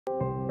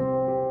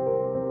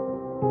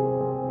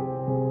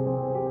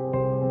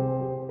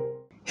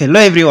Hello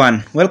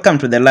everyone, welcome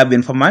to the Lab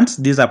Informants.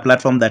 This is a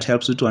platform that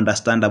helps you to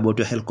understand about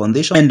your health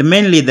condition and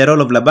mainly the role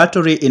of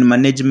laboratory in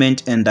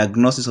management and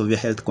diagnosis of your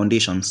health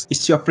conditions.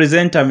 It's your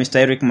presenter, Mr.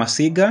 Eric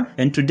Masiga,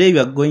 and today we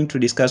are going to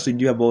discuss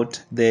with you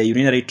about the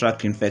urinary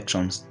tract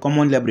infections,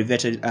 commonly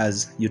abbreviated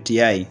as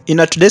UTI. In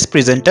our today's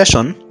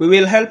presentation, we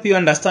will help you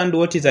understand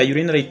what is a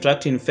urinary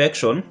tract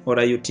infection or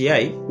a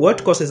UTI,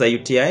 what causes a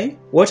UTI,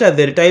 what are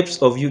the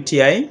types of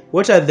UTI,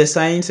 what are the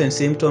signs and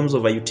symptoms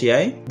of a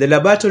UTI, the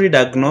laboratory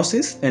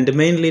diagnosis, and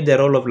mainly the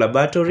role of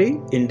laboratory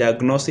in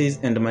diagnosis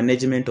and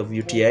management of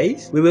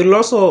UTIs. We will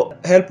also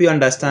help you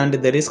understand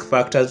the risk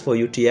factors for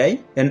UTI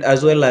and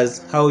as well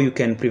as how you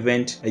can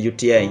prevent a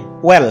UTI.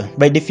 Well,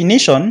 by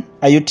definition,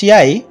 a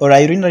UTI or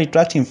a urinary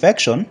tract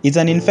infection is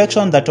an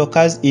infection that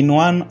occurs in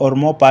one or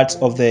more parts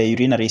of the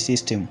urinary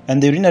system.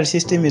 And the urinary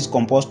system is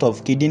composed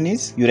of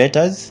kidneys,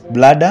 ureters,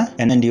 bladder,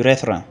 and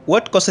urethra.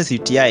 What causes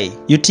UTI?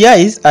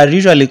 UTIs are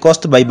usually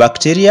caused by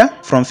bacteria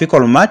from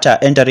fecal matter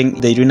entering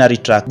the urinary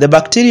tract. The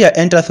bacteria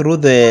enter through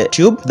the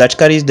tube that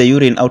carries the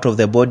urine out of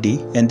the body,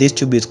 and this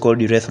tube is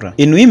called urethra.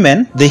 In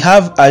women, they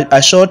have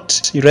a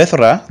short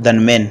urethra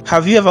than men.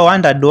 Have you ever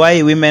wondered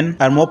why women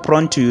are more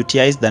prone to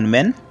UTIs than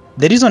men?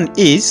 The reason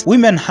is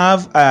women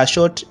have a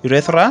short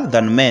urethra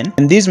than men,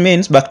 and this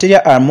means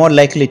bacteria are more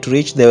likely to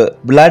reach the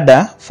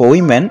bladder for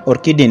women or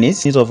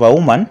kidneys of a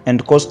woman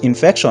and cause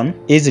infection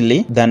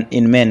easily than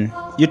in men.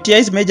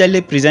 UTIs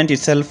majorly present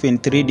itself in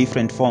three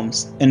different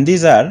forms, and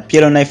these are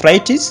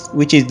pyelonephritis,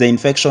 which is the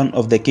infection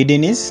of the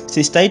kidneys,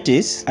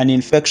 cystitis, an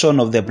infection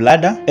of the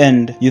bladder,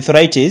 and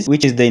urethritis,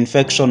 which is the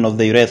infection of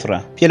the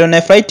urethra.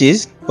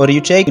 Pyelonephritis or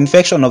UTI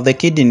infection of the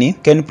kidney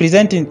can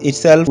present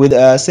itself with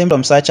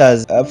symptoms such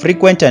as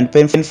frequent and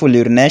painful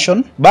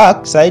urination,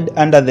 back, side,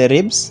 under the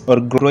ribs, or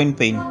groin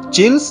pain,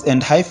 chills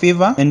and high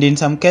fever, and in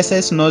some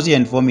cases nausea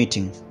and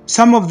vomiting.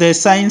 Some of the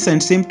signs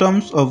and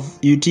symptoms of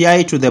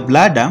UTI to the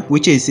bladder,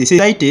 which is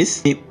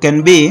cystitis,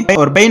 can be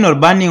pain or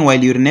burning while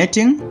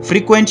urinating,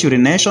 frequent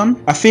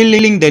urination, a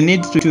feeling the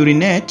need to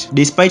urinate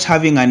despite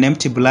having an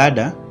empty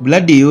bladder,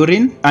 bloody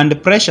urine,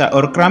 and pressure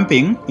or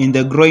cramping in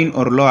the groin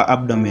or lower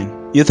abdomen.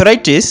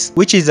 Urethritis,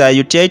 which is a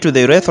UTI to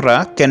the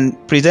urethra, can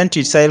present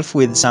itself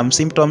with some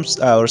symptoms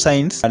or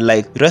signs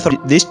like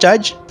urethral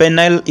discharge,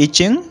 penile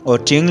itching or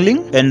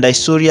tingling, and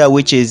dysuria,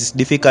 which is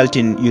difficult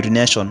in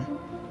urination.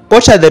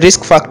 What are the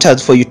risk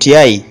factors for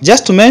UTI?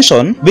 Just to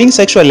mention, being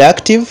sexually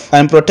active,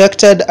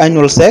 unprotected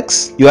anal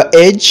sex, your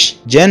age,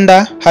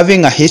 gender,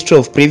 having a history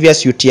of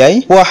previous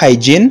UTI, poor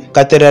hygiene,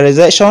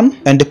 catheterization,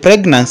 and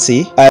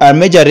pregnancy are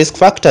major risk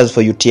factors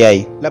for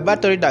UTI.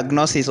 Laboratory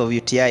diagnosis of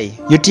UTI.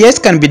 UTIs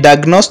can be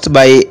diagnosed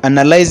by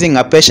analyzing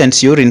a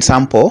patient's urine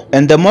sample,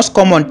 and the most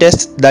common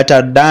tests that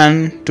are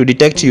done to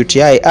detect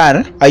UTI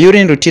are a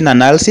urine routine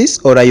analysis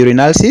or a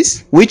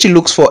urinalysis, which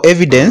looks for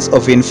evidence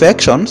of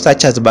infection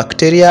such as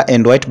bacteria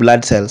and white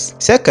blood cells.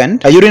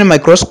 Second, a urine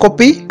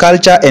microscopy,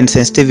 culture, and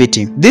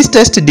sensitivity. This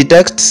test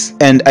detects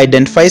and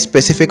identifies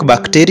specific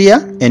bacteria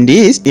and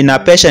yeast in a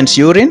patient's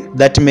urine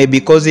that may be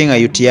causing a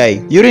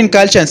UTI. Urine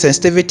culture and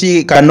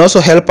sensitivity can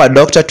also help a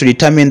doctor to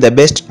determine the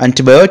best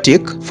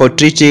antibiotic for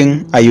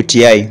treating a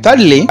UTI.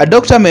 Thirdly, a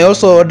doctor may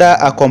also order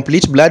a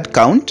complete blood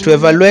count to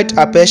evaluate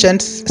a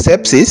patient's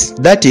sepsis,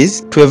 that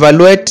is, to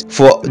evaluate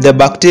for the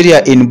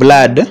bacteria in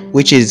blood,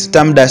 which is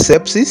termed as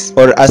sepsis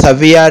or a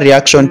severe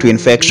reaction to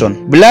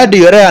infection. Blood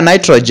urea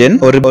nitrogen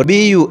or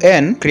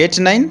BUN,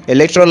 creatinine,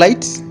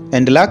 electrolytes,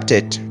 and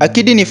lactate. A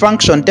kidney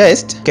function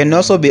test can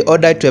also be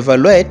ordered to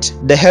evaluate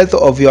the health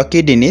of your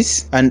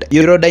kidneys, and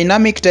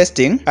urodynamic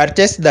testing are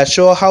tests that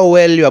show how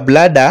well your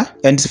bladder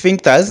and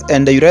sphincters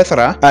and the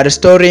urethra are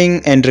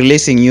storing and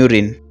releasing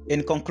urine.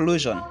 In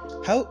conclusion,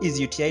 how is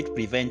UTI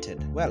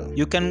prevented? Well,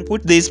 you can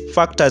put these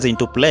factors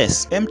into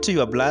place. Empty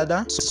your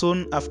bladder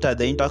soon after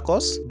the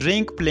intercourse.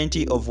 Drink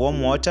plenty of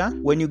warm water.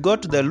 When you go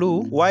to the loo,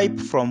 wipe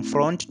from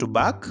front to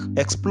back.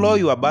 Explore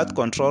your birth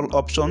control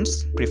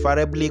options.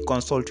 Preferably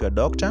consult your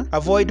doctor.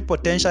 Avoid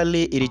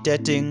potentially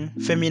irritating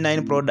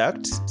feminine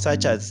products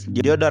such as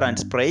deodorant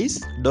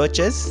sprays,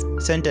 douches,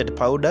 scented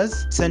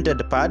powders,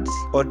 scented pads,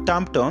 or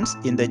tampons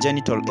in the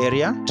genital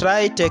area.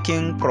 Try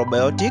taking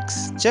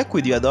probiotics. Check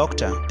with your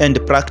doctor and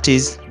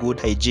practice good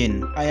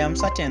hygiene. I am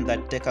certain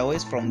that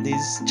takeaways from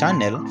this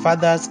channel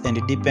furthers and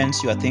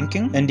deepens your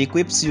thinking and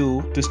equips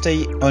you to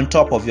stay on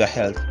top of your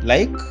health.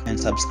 Like and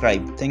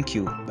subscribe. Thank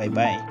you. Bye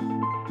bye.